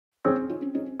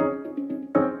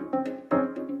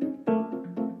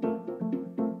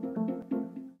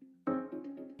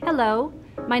Hello,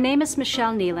 my name is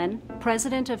Michele Nealon,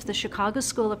 president of the Chicago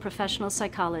School of Professional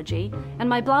Psychology, and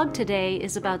my blog today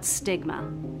is about stigma.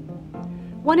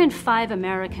 1 in 5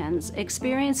 Americans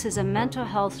experiences a mental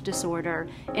health disorder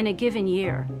in a given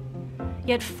year,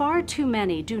 yet far too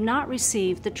many do not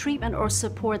receive the treatment or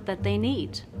support that they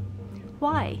need.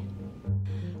 Why?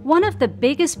 One of the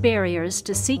biggest barriers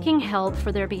to seeking help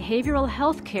for their behavioral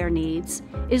health care needs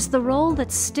is the role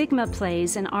that stigma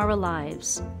plays in our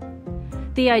lives.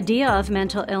 The idea of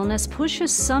mental illness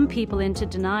pushes some people into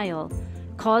denial,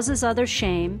 causes others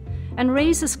shame, and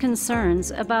raises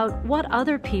concerns about what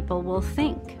other people will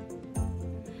think.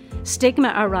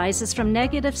 Stigma arises from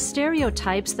negative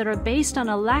stereotypes that are based on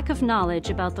a lack of knowledge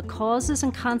about the causes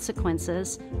and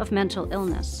consequences of mental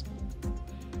illness.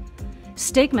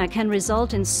 Stigma can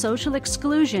result in social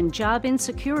exclusion, job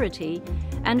insecurity,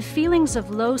 and feelings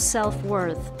of low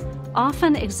self-worth,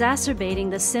 often exacerbating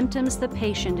the symptoms the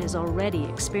patient is already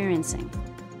experiencing.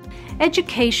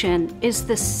 Education is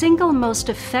the single most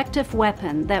effective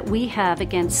weapon that we have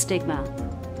against stigma.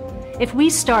 If we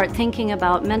start thinking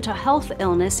about mental health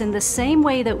illness in the same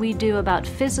way that we do about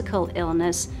physical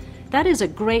illness, that is a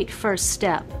great first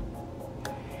step.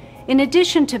 In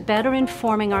addition to better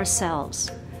informing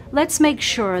ourselves, let's make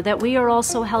sure that we are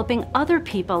also helping other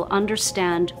people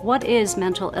understand what is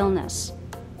mental illness.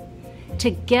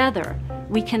 Together,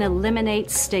 we can eliminate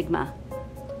stigma.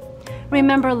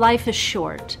 Remember, life is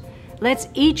short. Let's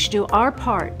each do our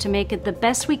part to make it the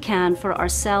best we can for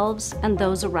ourselves and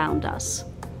those around us.